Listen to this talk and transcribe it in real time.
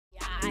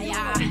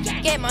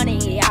Get money,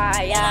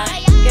 yeah, yeah.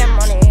 Get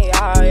money,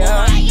 yeah,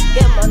 yeah.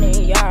 Get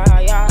money, yeah,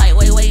 yeah. Like,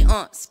 wait,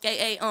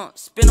 skate,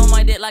 spin on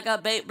my dick like a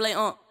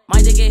Beyblade,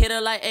 my dick get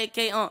hit like AK,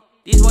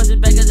 These voices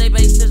back as they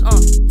bases,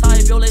 Tie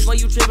up your legs while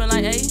you tripping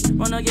like, hey.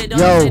 Wanna get done,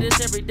 say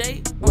this every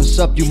day. What's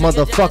up, you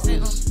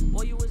motherfuckers?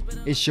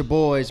 It's your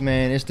boys,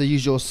 man. It's the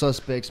usual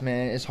suspects,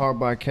 man. It's Hard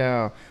by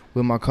Cal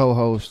with my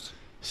co-host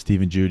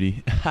Stephen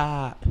Judy.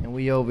 And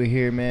we over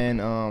here,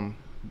 man.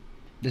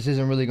 This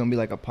isn't really gonna be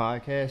like a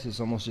podcast. It's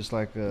almost just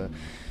like we're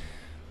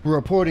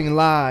reporting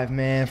live,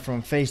 man,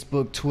 from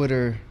Facebook,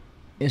 Twitter,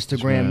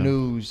 Instagram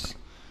news.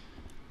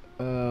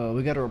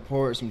 We got to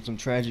report some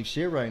tragic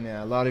shit right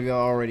now. A lot of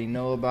y'all already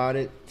know about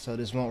it, so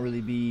this won't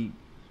really be,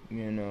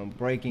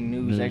 breaking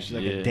news.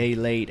 Actually, like a day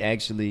late,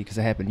 actually, because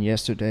it happened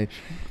yesterday.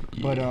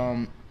 But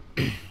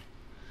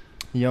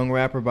young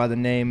rapper by the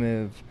name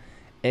of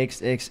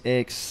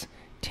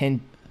XXXTENTACIon.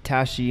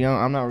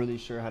 I'm not really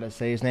sure how to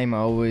say his name. I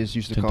always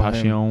used to call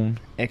him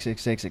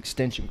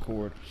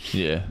XXXTentacion.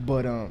 Yeah.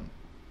 But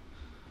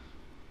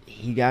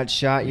he got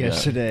shot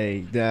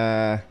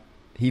yesterday.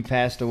 He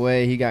passed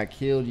away. He got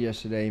killed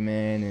yesterday,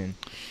 man, and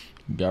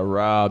got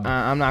robbed.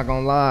 I'm not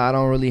gonna lie. I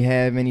don't really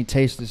have any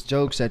tasteless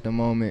jokes at the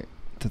moment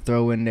to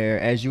throw in there,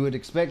 as you would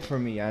expect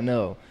from me. I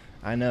know.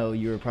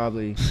 You were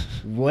probably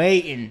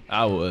waiting.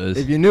 I was.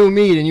 If you knew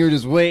me, then you were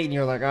just waiting.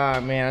 You're like,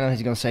 man, I know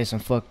he's gonna say some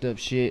fucked up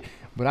shit,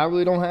 but I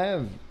really don't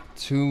have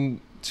too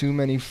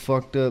many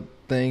fucked up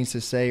things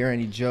to say or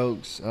any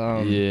jokes.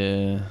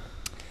 Yeah.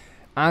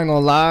 I ain't gonna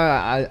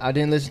lie, I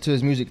didn't listen to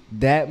his music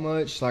that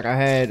much. Like I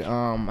had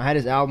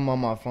his album on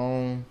my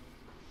phone.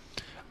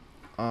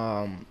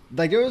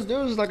 Like there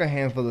was like a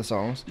handful of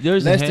songs.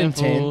 There's less a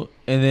handful, than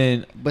 10, and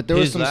then but there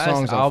was some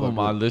songs. His album,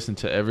 I listened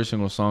to every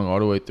single song all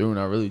the way through, and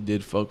I really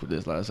did fuck with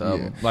this last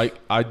album. Yeah. Like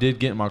I did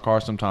get in my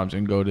car sometimes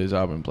and go to his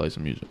album and play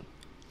some music.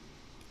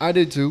 I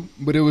did too,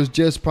 but it was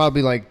just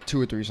probably like 2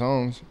 or 3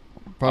 songs.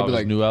 Probably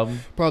like new album.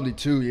 Probably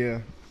 2,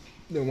 yeah.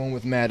 The one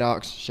with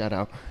Maddox, shout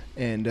out,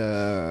 and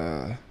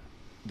the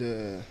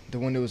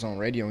one that was on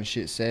radio and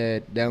shit.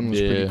 Sad. That one was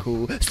pretty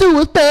cool.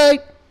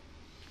 Suicide.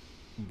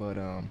 But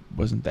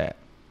wasn't that?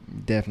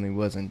 Definitely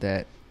wasn't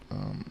that.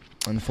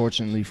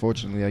 Unfortunately,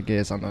 fortunately, I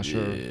guess, I'm not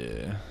sure.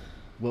 Yeah.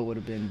 What would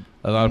have been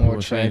a lot of people more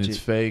are saying it's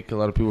fake. A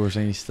lot of people are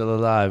saying he's still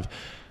alive.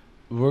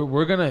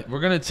 We're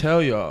gonna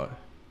tell y'all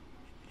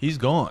he's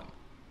gone.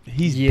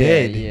 He's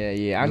dead.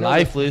 Yeah.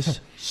 Lifeless,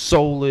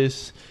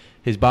 soulless.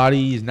 His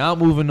body is not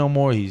moving no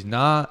more. He's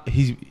gonna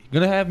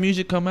have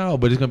music come out,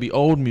 but it's gonna be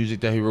old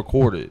music that he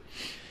recorded.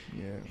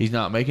 Yeah. He's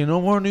not making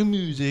no more new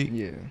music.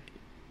 Yeah.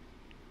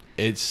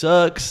 It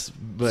sucks,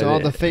 but so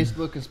all the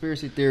Facebook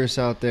conspiracy theorists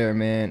out there,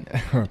 man.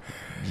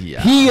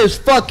 Yeah. He is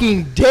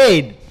fucking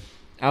dead.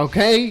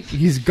 Okay?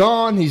 He's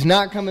gone. He's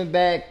not coming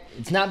back.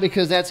 It's not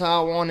because that's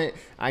how I want it.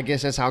 I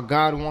guess that's how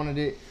God wanted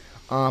it.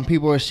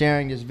 People are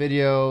sharing this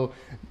video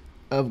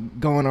of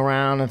going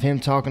around of him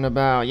talking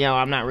about, yo,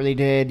 I'm not really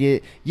dead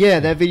yet.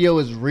 Yeah, that video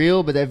is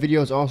real, but that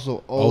video is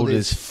also old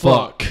as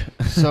fuck.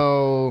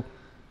 So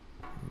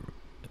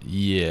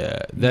yeah,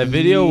 that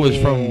video was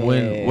from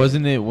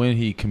wasn't it when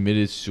he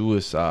committed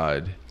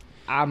suicide?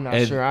 I'm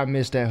not sure. I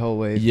missed that whole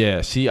wave. Yeah,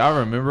 see, I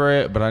remember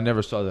it, but I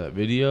never saw that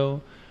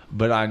video.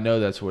 But I know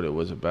that's what it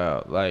was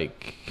about,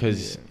 like,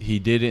 because he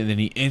did it, and then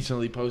he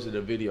instantly posted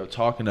a video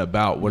talking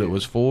about what it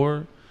was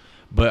for.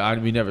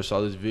 But we never saw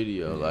this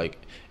video, like,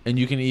 and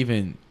you can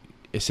even,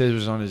 it says it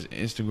was on his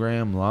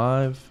Instagram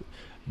live,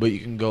 but you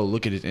can go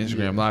look at his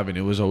Instagram live, and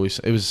it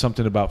was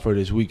something about for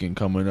this weekend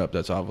coming up.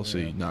 That's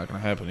obviously not gonna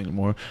happen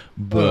anymore.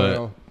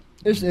 But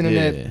it's the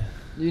internet,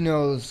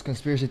 those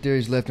conspiracy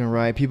theories left and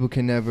right. People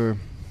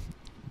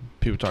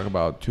talk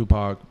about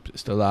Tupac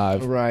still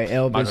alive, right?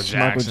 Elvis,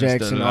 Michael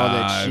Jackson, all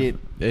that shit.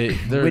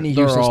 Whitney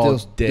Houston still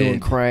doing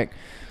crack,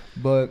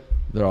 but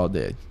they're all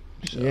dead.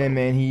 So. Yeah,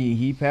 man,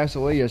 he passed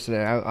away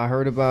yesterday. I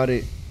heard about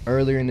it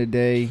earlier in the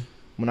day.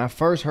 When I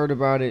first heard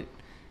about it,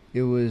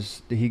 it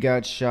was that he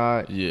got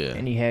shot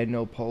and he had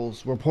no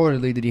pulse.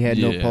 Reportedly that he had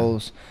no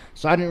pulse.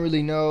 So I didn't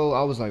really know.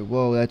 I was like,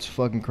 whoa, that's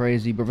fucking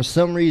crazy. But for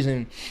some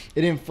reason,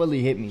 it didn't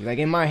fully hit me. Like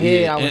in my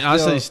head, I was and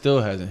honestly, it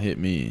still hasn't hit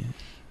me.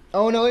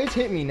 Oh, no, it's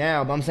hit me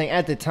now. But I'm saying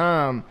at the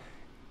time,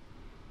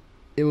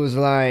 it was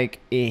like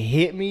it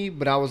hit me.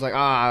 But I was like,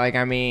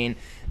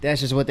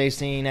 that's just what they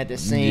seen at the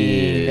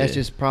scene. That's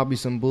just probably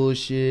some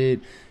bullshit.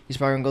 He's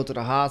probably gonna go to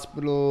the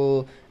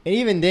hospital. And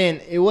even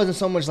then, it wasn't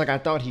so much like I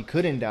thought he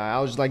couldn't die. I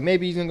was just like,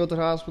 maybe he's gonna go to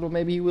the hospital.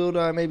 Maybe he will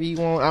die. Maybe he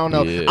won't. I don't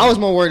know. I was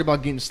more worried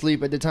about getting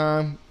sleep at the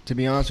time, to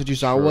be honest with you.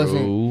 So I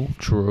wasn't,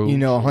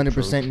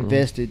 100%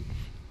 invested.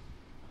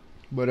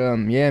 But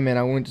yeah, man,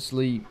 I went to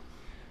sleep.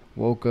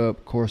 Woke up,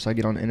 of course, I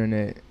get on the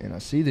internet, and I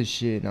see this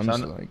shit, and I'm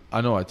just like...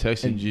 I know, I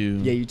texted you.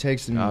 Yeah, you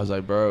texted me. I was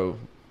like, bro,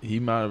 he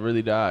might have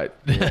really died.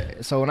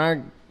 So when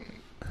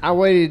I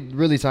waited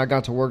really till I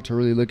got to work to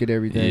really look at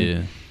everything.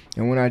 Yeah.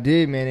 And when I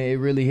did, man, it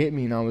really hit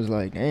me, and I was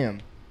like,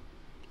 damn.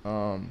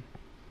 And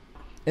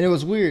it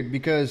was weird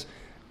because,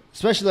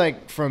 especially,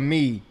 like, from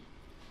me,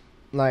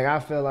 like, I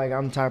feel like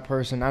I'm the type of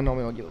person, I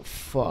normally don't give a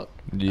fuck.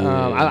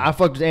 Yeah. I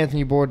fucked with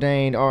Anthony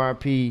Bourdain,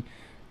 R.I.P.,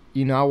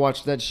 you know, I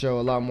watched that show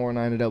a lot more, and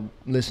I ended up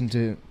listening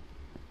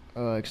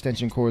to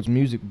Extension Chord's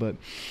music. But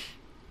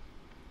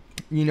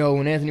you know,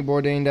 when Anthony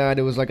Bourdain died,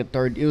 it was like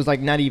it was like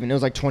not even, it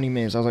was like 20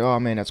 minutes. I was like, oh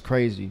man, that's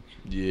crazy.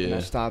 Yeah. And I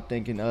stopped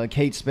thinking.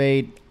 Kate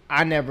Spade,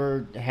 I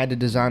never had to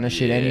design her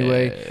shit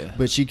anyway,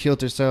 but she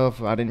killed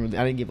herself. I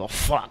didn't give a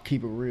fuck.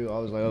 Keep it real. I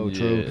was like, oh,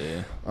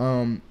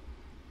 true.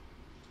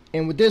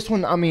 And with this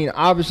one, I mean,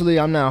 obviously,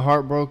 I'm not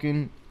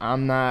heartbroken.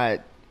 I'm not,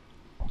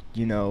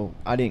 you know,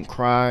 I didn't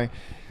cry.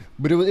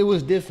 But it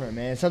was different,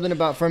 man. Something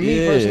about, for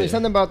me personally,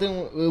 something about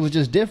them, it was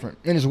just different.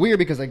 And it's weird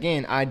because,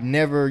 again,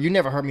 you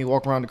never heard me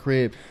walk around the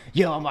crib,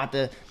 yo, I'm about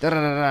to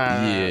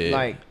da-da-da-da. Yeah.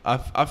 Like,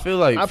 I feel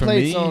like I for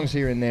played me, songs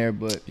here and there,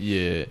 but.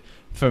 Yeah.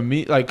 For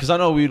me, like, because I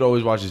know we'd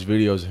always watch his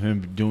videos of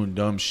him doing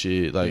dumb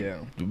shit, like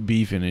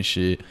beefing and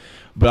shit.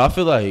 But I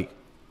feel like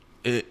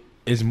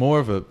it's more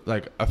of a,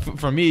 like,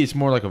 for me, it's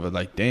more like of a,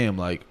 like, damn,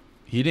 like,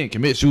 he didn't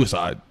commit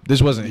suicide.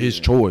 This wasn't his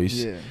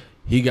choice. Yeah.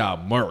 He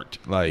got murked.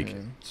 Like,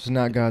 it's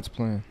not God's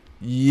plan.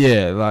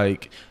 Yeah,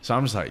 like, so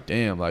I'm just like,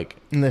 damn, like.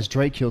 Unless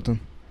Drake killed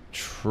him.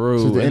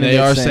 True. So and they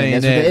are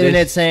saying that. The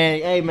internet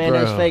saying, hey, man,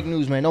 that's fake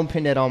news, man. Don't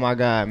pin that on my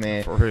guy,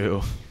 man. For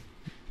real.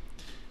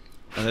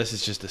 Unless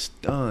it's just a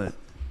stunt.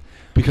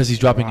 Because he's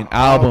dropping an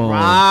album.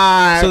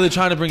 Right. So they're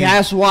trying to bring.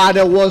 That's why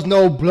there was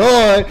no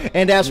blood,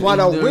 and that's why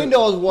the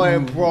windows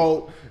weren't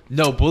broke.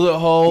 No bullet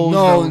holes.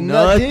 No,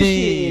 nothing.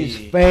 This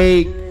shit is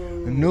fake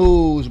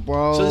news,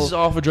 bro. So this is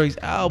all for Drake's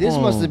album. This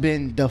must have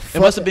been It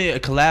must have been a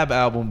collab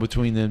album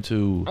between them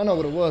two. I know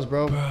what it was,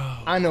 bro.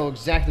 I know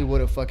exactly what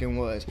it fucking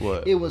was.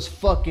 What? It was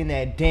fucking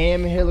that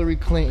damn Hillary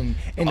Clinton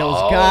and those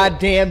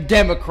goddamn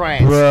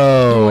Democrats,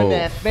 bro, doing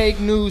that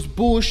fake news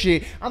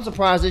bullshit. I'm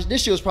surprised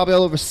this shit was probably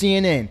all over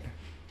CNN.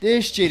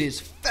 This shit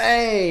is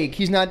fake.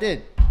 He's not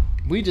dead.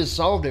 We just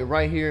solved it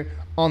right here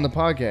on the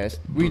podcast.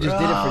 We just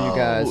did it for you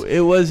guys.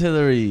 It was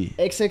Hillary.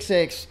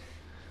 XXX.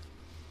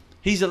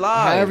 He's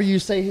alive. However you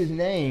say his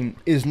name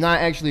is not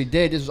actually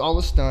dead. This is all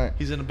a stunt.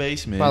 He's in the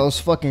basement. By those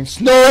fucking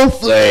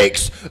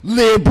snowflakes,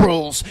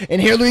 liberals,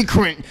 and Hillary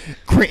Clinton.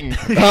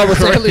 I was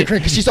saying Hillary Clinton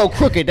because she's so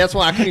crooked. That's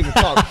why I couldn't even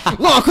talk.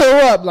 Lock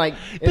her up. Like,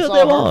 it's all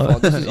her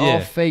fault. This is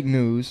all fake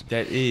news.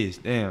 That is.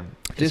 Damn.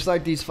 Just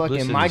like these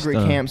fucking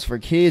migrant camps for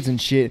kids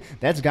and shit.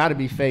 That's got to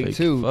be fake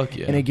too. Fuck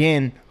yeah. And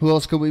again, who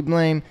else could we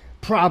blame?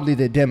 Probably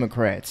the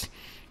Democrats.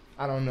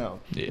 I don't know.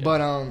 Yeah.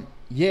 But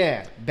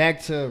yeah,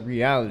 back to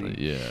reality.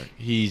 Yeah,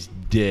 he's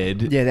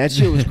dead. Yeah, that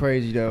shit was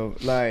crazy though.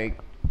 Like,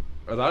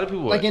 a lot of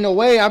people, like, in a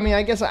way, I mean,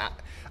 I guess I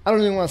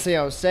don't even want to say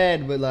I was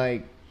sad, but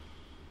like,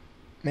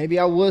 maybe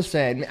I was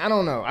sad. I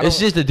don't know. It's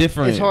just a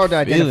different. It's hard to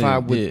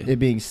identify feeling. with it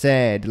being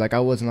sad. Like,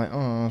 I wasn't like,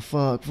 oh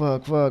fuck,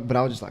 but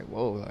I was just like,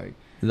 whoa,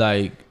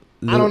 like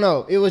I don't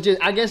know. It was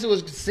just, I guess it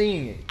was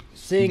seeing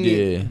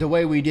it the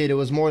way we did. It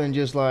was more than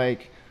just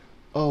like,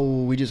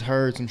 oh, we just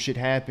heard some shit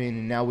happen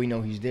and now we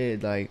know he's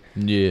dead. Like,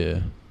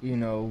 yeah. You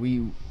know,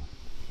 we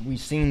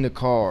seen the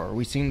car,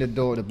 we seen the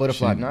door, the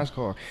butterfly, nice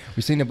car.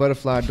 We seen the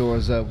butterfly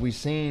doors up. We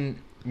seen,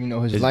 you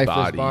know, his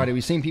lifeless body.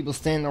 We seen people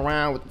standing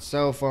around with the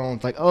cell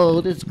phones, like,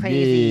 oh, this is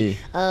crazy. Yeah.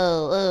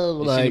 Oh,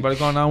 you like, see anybody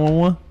calling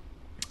 911?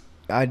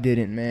 I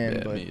didn't, man.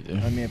 Yeah, but me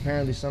either. I mean,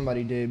 apparently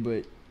somebody did,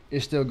 but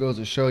it still goes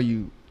to show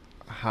you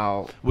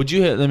how. Would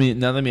you let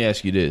me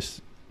ask you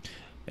this?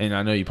 And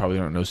I know you probably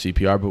don't know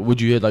CPR, but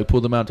would you like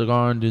pull them out the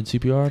car and did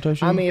CPR type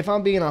shit? I mean, if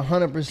I'm being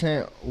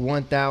 100%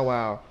 one thou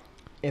wow,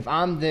 if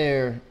I'm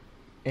there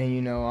and,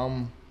 you know,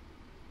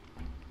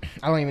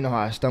 I don't even know how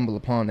I stumble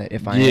upon that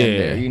if I am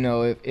there. You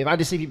know, if I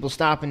just see people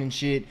stopping and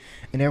shit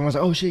and everyone's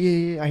like, oh shit,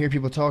 yeah. I hear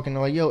people talking.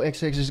 They're like, yo,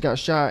 XX just got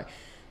shot.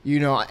 You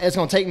know, it's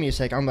going to take me a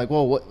second. I'm like,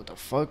 whoa, what the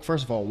fuck?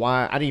 First of all,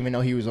 why? I didn't even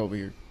know he was over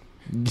here.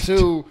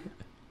 Two,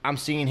 I'm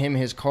seeing him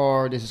in his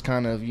car. This is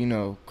kind of, you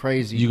know,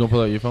 crazy. You going to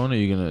pull out your phone or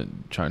you going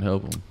to try and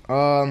help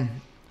him?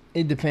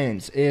 It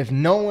depends. If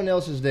no one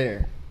else is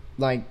there,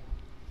 like,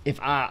 if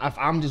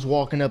I'm just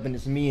walking up and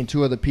it's me and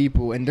two other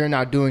people and they're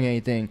not doing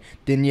anything,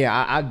 then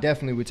yeah, I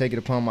definitely would take it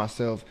upon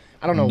myself.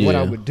 I don't know what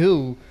I would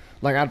do.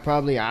 Like, I'd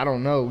probably, I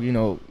don't know, you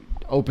know,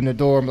 open the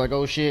door and be like,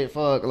 oh shit,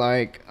 fuck,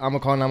 like, I'm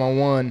gonna call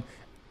 911.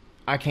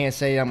 I can't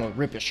say I'm gonna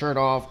rip his shirt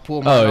off,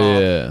 pull my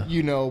off,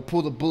 you know,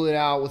 pull the bullet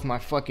out with my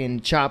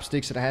fucking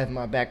chopsticks that I have in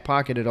my back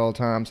pocket at all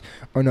times,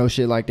 or no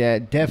shit like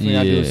that. Definitely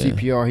not doing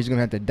CPR. He's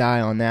gonna have to die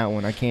on that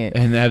one. I can't.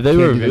 And have they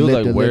revealed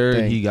like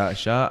where he got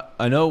shot?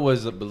 I know it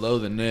was below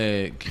the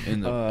neck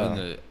in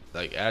the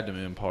like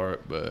abdomen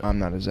part, but I'm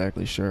not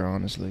exactly sure,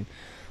 honestly.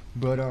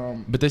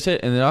 But they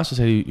said, and they also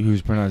said he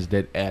was pronounced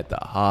dead at the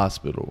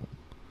hospital.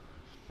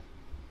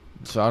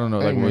 So I don't know,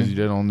 like, was he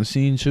dead on the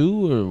scene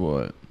too, or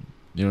what?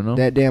 You don't know?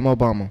 That damn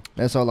Obama.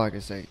 That's all I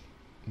can say.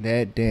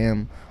 That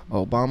damn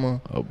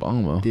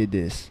Obama did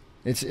this.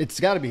 It's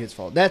got to be his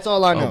fault. That's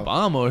all I know.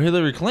 Obama or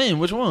Hillary Clinton?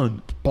 Which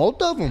one?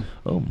 Both of them.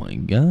 Oh my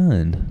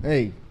god.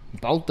 Hey,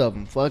 both of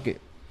them. Fuck it.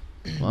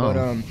 Wow.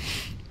 But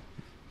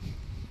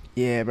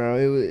yeah, bro.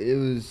 It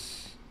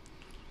was.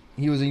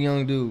 He was a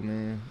young dude,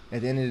 man.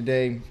 At the end of the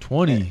day,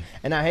 20.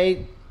 And I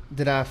hate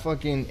that I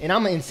fucking, and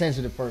I'm an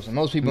insensitive person.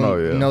 Most people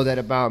know that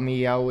about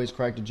me. I always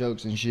crack the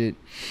jokes and shit,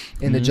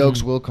 and the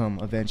jokes will come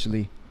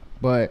eventually.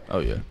 But Oh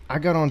yeah. I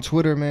got on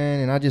Twitter, man,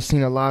 and I just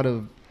seen a lot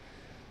of,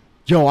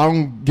 yo, I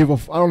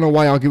don't know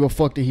why y'all give a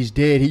fuck that he's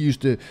dead. He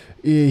used to,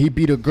 he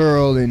beat a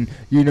girl, and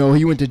you know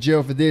he went to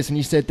jail for this, and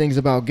he said things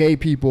about gay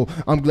people.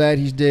 I'm glad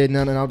he's dead. And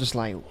I was just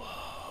like,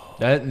 whoa.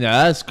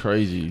 That's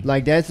crazy.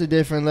 Like that's a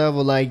different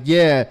level. Like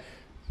yeah,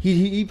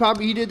 he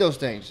probably did those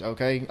things.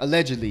 Okay,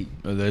 allegedly.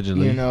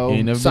 You know, he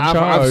ain't never so been I've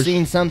charged.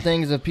 seen some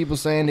things of people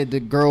saying that the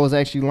girl was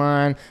actually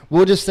lying.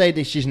 We'll just say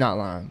that she's not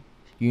lying.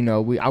 You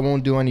know, I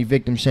won't do any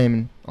victim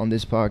shaming on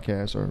this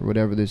podcast or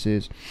whatever this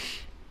is.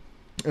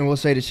 And we'll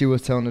say that she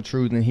was telling the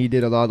truth and he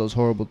did a lot of those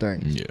horrible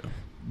things. Yeah.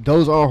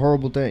 Those are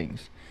horrible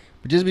things.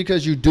 But just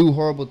because you do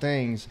horrible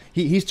things,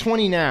 he's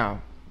 20 now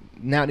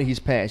that he's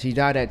passed. He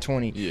died at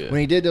 20. Yeah. When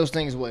he did those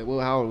things,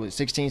 how old was it?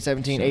 16,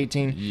 17,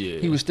 18? Yeah.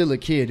 He was still a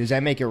kid. Does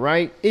that make it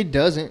right? It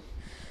doesn't.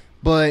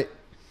 But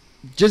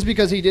just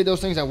because he did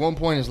those things at one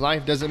point in his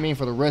life doesn't mean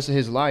for the rest of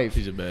his life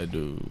He's a bad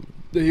dude.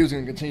 that he was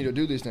going to continue to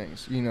do these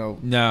things, you know.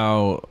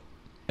 Now,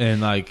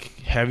 and like,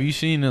 have you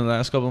seen in the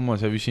last couple of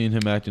months, have you seen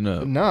him acting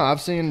up? No, I've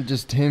seen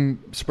just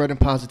him spreading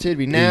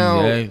positivity.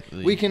 Now,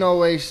 Exactly. we can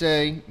always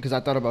say, because I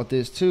thought about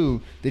this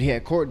too, that he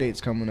had court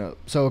dates coming up.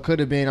 So it could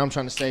have been, I'm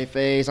trying to save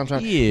face.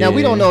 Yeah. Now,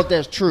 we don't know if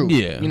that's true.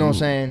 Yeah. You know what I'm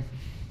saying?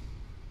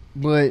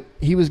 But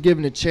he was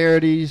giving to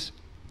charities.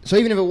 So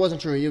even if it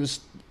wasn't true,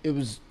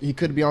 he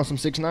could be on some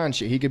 6ix9ine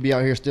shit. He could be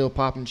out here still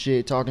popping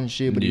shit, talking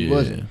shit, but he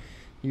wasn't.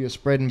 He was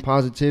spreading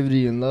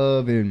positivity and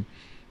love and,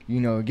 you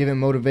know, giving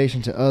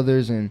motivation to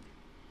others. And,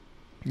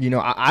 you know,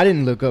 I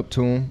didn't look up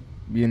to him,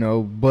 you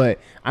know, but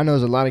I know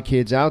there's a lot of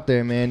kids out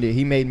there, man, that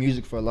he made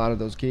music for a lot of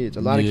those kids.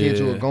 A lot of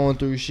kids who are going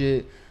through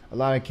shit. A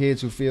lot of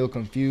kids who feel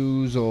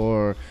confused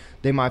or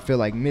they might feel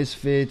like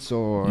misfits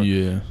or,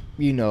 you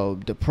know,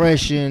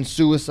 depression,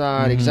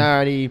 suicide,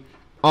 anxiety,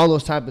 all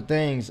those type of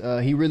things.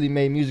 He really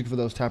made music for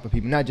those type of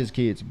people. Not just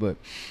kids, but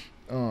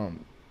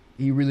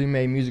he really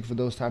made music for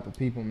those type of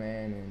people,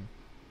 man. And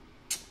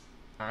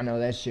I know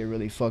that shit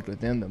really fucked with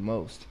them the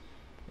most.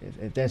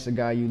 If that's the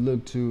guy you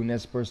look to and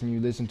that's the person you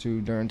listen to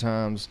during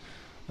times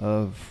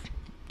of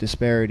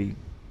disparity,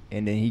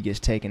 and then he gets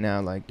taken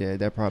out like that,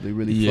 that probably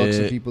really fucks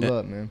some people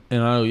up, man.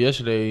 And I know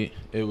yesterday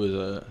it was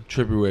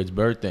Trippie Redd's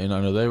birthday, and I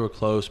know they were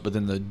close, but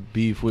then the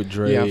beef with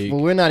Drake. Yeah, but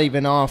we're not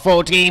even on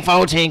 14,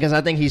 because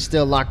I think he's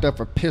still locked up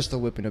for pistol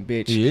whipping a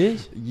bitch. He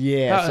is?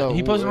 Yeah. So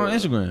he posted on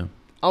Instagram.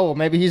 Oh,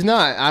 maybe he's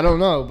not. I don't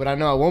know. But I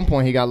know at one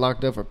point he got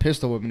locked up for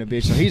pistol whipping a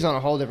bitch. So he's on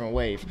a whole different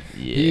wave.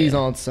 Yeah. He's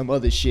on some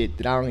other shit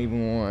that I don't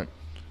even want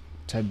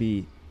to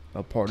be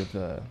a part of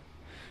the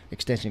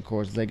Extension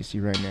Corps' legacy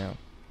right now.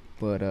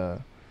 But,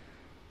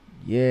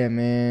 yeah,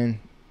 man.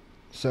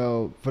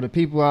 So for the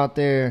people out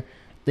there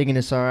thinking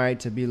it's all right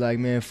to be like,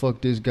 man,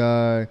 fuck this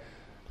guy.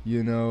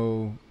 You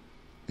know,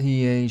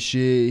 he ain't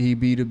shit. He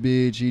beat a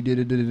bitch. He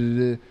did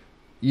it.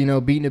 You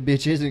know, beating a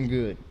bitch isn't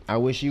good. I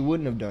wish he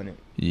wouldn't have done it.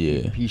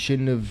 Yeah. He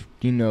shouldn't have,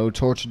 you know,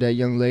 tortured that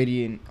young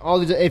lady and all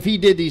these. If he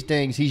did these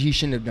things, he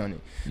shouldn't have done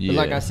it. Yeah. But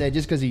like I said,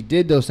 just because he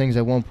did those things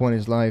at one point in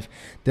his life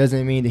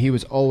doesn't mean that he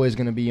was always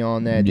going to be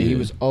on that. That he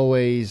was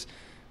always,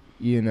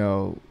 you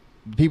know,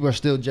 people are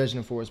still judging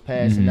him for his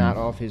past and not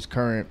off his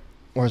current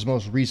or his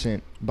most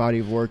recent body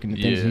of work and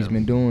the things he's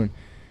been doing.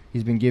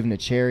 He's been giving to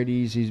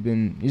charities. He's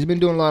been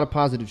doing a lot of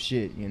positive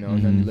shit, you know,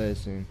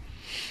 nonetheless. And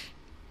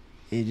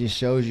it just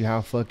shows you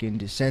how fucking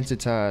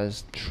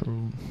desensitized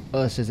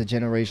us as a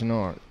generation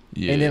are.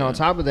 Yeah. And then on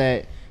top of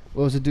that,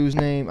 what was the dude's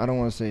name? I don't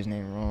want to say his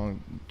name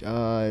wrong.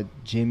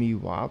 Jimmy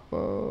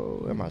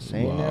Wapo. Am I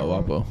saying that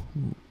wrong?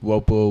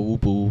 Wapo,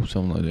 Whoopo,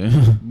 something like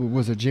that.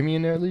 Was there Jimmy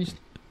in there at least?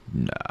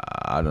 Nah,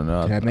 I don't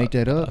know. Did I make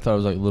that up? I thought it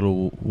was like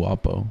Little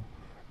Wapo.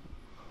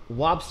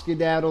 Wop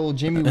Skedaddle,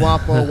 Jimmy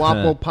Wapo,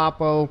 Wapo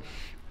Papo.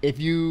 If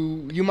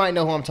you might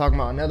know who I'm talking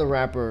about. Another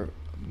rapper,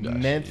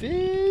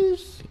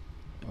 Memphis.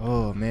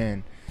 Oh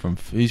man,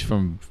 He's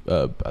from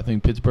I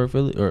think Pittsburgh,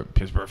 Philly. Wow,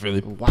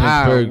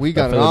 Pittsburgh, we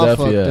got it all fucked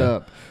Philadelphia.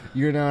 up.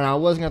 You know, and I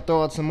was gonna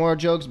throw out some more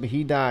jokes, but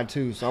he died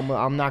too, so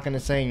I'm not gonna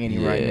say any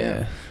right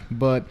now.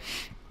 But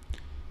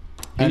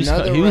he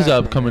was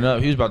up coming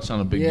up. He was about to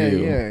sound a big deal.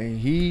 Yeah,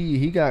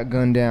 he got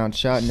gunned down,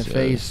 shot in the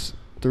face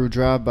through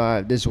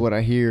drive-by. This is what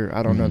I hear.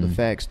 I don't know the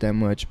facts that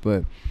much,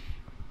 but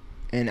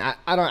and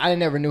I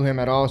never knew him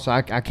at all, so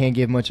I can't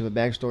give much of a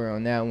backstory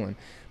on that one.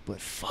 But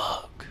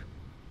fuck.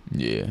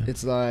 Yeah.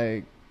 It's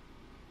like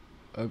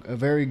a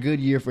very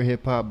good year for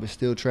hip hop, but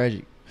still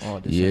tragic.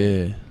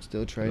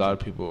 Still tragic. A lot of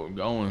people are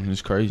going.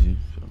 It's crazy.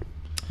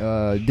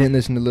 So. Didn't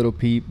listen to Lil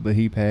Peep, but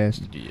he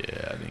passed. Yeah,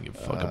 I didn't give a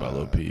fuck about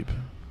Lil Peep.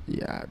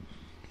 Yeah.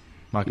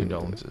 My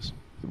condolences.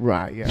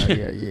 Right.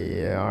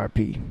 Yeah.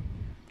 R.P.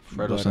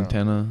 Fredo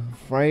Santana.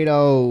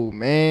 Fredo,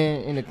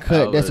 man, in the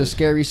cut. That's a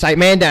scary sight.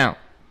 Man down.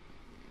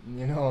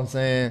 You know what I'm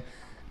saying?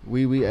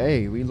 We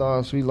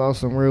lost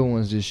some real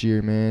ones this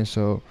year, man.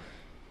 So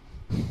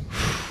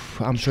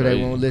I'm sure they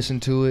won't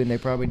listen to it and they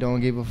probably don't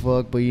give a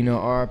fuck. But you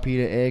know, RIP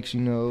to X, you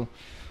know.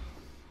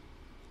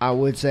 I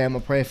would say I'm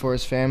gonna pray for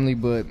his family,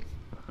 but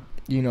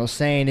you know,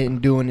 saying it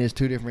and doing it is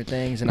two different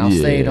things. And I'll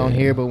say it on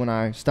here, but when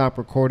I stop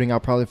recording,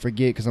 I'll probably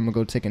forget because I'm gonna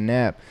go take a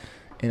nap.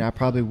 and I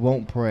probably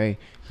won't pray.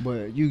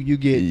 But you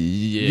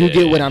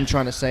get what I'm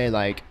trying to say.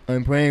 Like,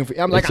 I'm praying for.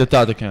 I'm like, it's a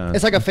thought that counts.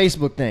 It's like a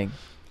Facebook thing.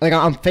 Like,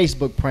 I'm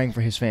Facebook praying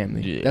for his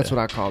family. Yeah. That's what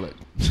I call it.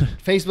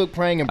 Facebook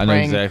praying and I know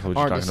praying exactly what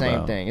you're aren't the talking same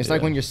about. thing. It's Yeah.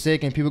 like when you're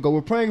sick and people go,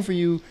 "We're praying for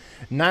you."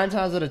 9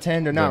 times out of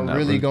 10, they're not They're not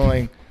really really-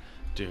 going.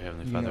 Dear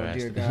Heavenly You Father, know, I ask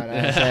dear that- God,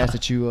 I just ask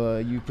that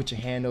you put your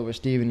hand over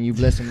Steven and you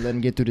bless him, let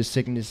him get through the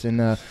sickness. And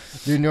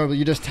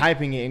you're just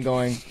typing it and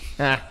going,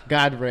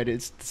 God read it.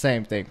 It's the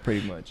same thing,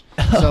 pretty much.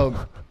 So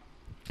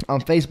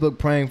on Facebook,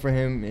 praying for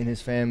him and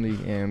his family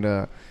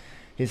and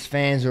his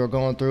fans who are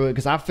going through it.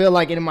 Because I feel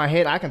like in my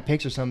head, I can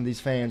picture some of these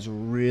fans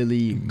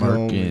really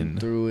going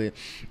through it.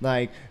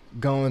 Like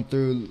going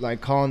through,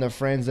 like calling their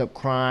friends up,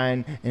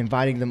 crying,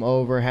 inviting them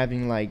over,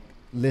 having like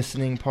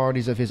listening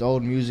parties of his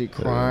old music,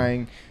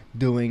 crying,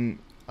 doing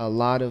a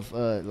lot of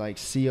like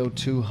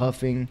CO2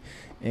 huffing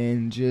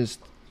and just,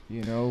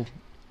 you know,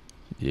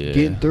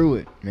 getting through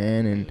it,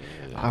 man. And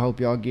I hope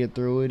y'all get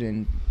through it.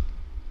 And,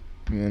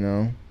 you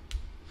know.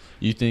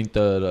 You think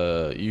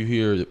that you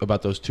hear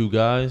about those 2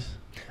 guys?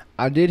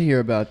 I did hear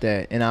about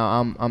that, and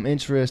I'm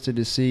interested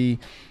to see,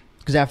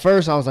 because at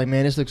first I was like,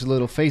 man, this looks a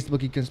little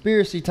Facebooky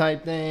conspiracy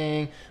type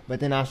thing,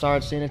 but then I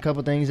started seeing a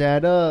couple things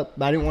add up.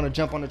 But I didn't want to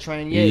jump on the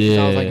train yet, because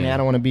I was like, man, I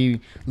don't want to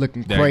be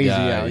looking crazy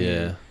out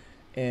here.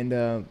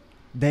 And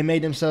they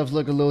made themselves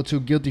look a little too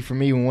guilty for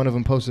me when one of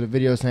them posted a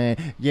video saying,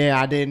 yeah,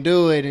 I didn't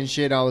do it and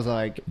shit. I was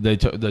like, the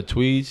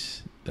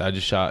tweets. I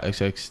just shot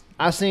XX.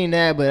 I seen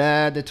that,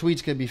 but the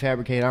tweets could be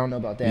fabricated. I don't know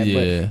about that.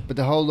 Yeah. But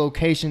the whole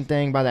location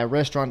thing by that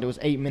restaurant that was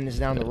 8 minutes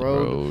down the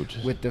road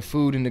with the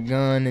food and the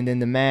gun and then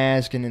the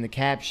mask and then the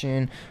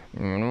caption.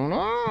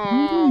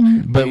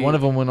 But one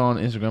of them went on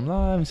Instagram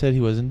Live and said he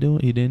didn't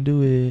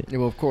do it. Yeah,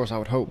 well, of course, I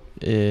would hope.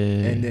 Yeah.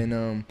 And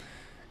then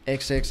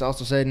XX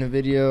also said in the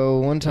video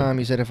one time,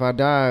 he said, if I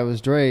die, it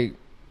was Drake.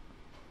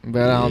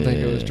 But I don't think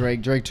it was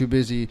Drake. Drake too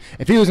busy.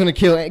 If he was going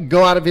to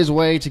go out of his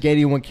way to get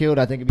anyone killed,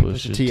 I think it'd be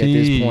Pusha T at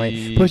this point.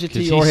 Pusha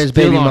T or his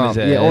baby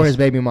mama. Or his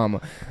baby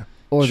mama.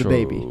 Or the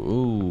baby.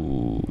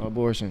 Ooh.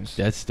 Abortions.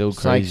 That's still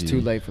crazy. Sykes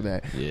too late for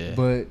that. Yeah.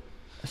 But,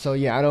 so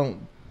yeah, I don't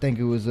think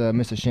it was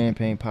Mr.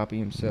 Champagne Poppy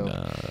himself.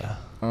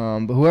 Nah.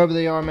 But whoever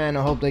they are, man,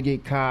 I hope they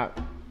get caught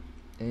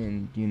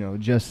and, you know,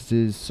 justice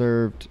is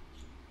served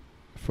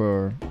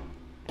for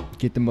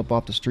get them up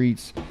off the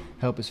streets,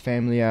 help his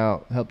family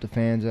out, help the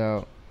fans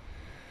out.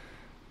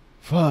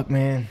 Fuck,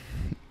 man.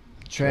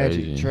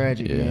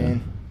 Tragic, yeah.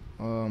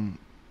 man.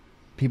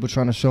 People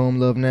trying to show him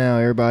love now.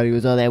 Everybody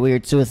was, oh, that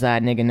weird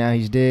suicide nigga. Now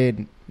he's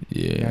dead.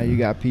 Yeah. Now you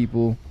got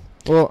people.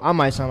 Well, I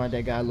might sound like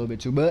that guy a little bit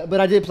too, but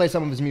I did play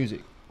some of his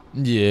music.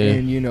 Yeah.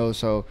 And, you know,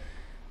 so,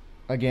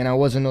 again, I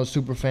wasn't no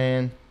super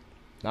fan.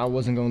 I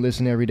wasn't going to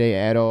listen every day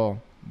at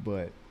all.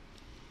 But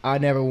I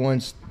never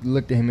once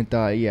looked at him and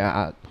thought,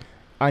 yeah,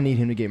 I need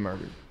him to get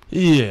murdered.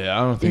 Yeah,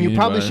 I don't think. And you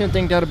probably shouldn't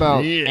think that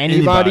about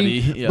anybody.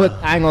 Yeah. But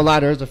I ain't gonna lie,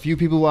 there's a few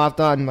people who I've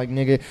thought, and like,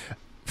 nigga,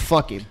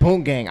 fuck it,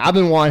 Boom Gang. I've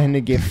been wanting him to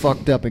get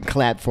fucked up and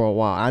clapped for a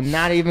while. I'm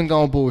not even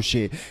gonna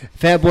bullshit.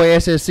 Fatboy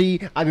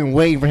SSC, I've been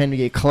waiting for him to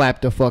get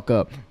clapped the fuck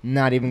up.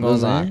 Not even gonna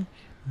lie.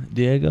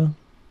 Diego.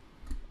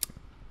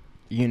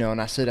 You know,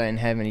 and I said I didn't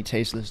have any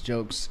tasteless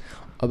jokes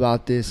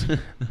about this,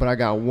 but I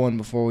got one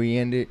before we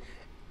end it.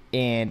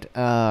 And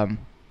all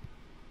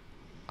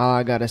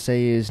I gotta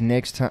say is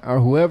next time,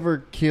 or whoever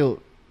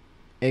killed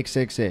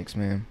XXX,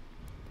 man,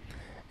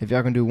 if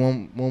y'all can do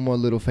one more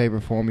little favor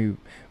for me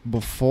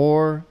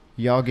before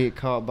y'all get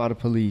caught by the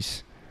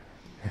police,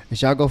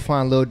 is y'all go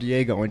find Lil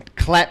Diego and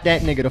clap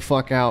that nigga the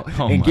fuck out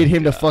and get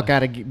him the fuck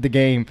out of the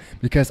game,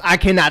 because I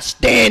cannot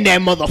stand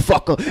that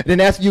motherfucker. Then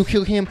after you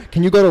kill him,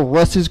 can you go to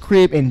Russ's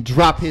crib and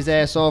drop his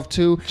ass off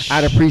too?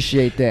 I'd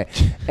appreciate that.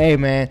 Hey,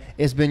 man,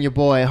 it's been your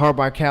boy, Heart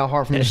by Cal,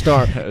 Heart from the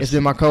start. It's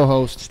been my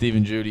co-host,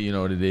 Stephen Judy. You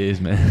know what it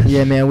is, man.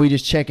 Yeah, man, we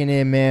just checking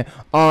in, man.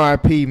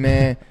 R.I.P.,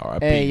 man.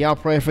 R.I.P. Hey, y'all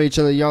pray for each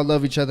other. Y'all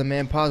love each other,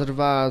 man. Positive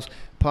vibes,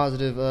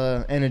 positive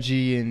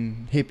energy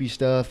and hippie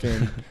stuff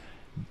and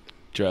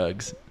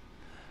Drugs.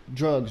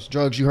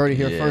 Drugs. You heard it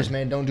here first,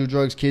 man. Don't do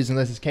drugs, kids,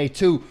 unless it's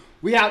K2.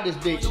 We out this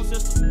bitch.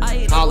 I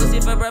eat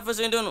pussy for breakfast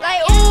and dinner. Like,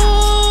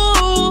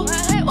 ooh,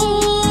 ooh.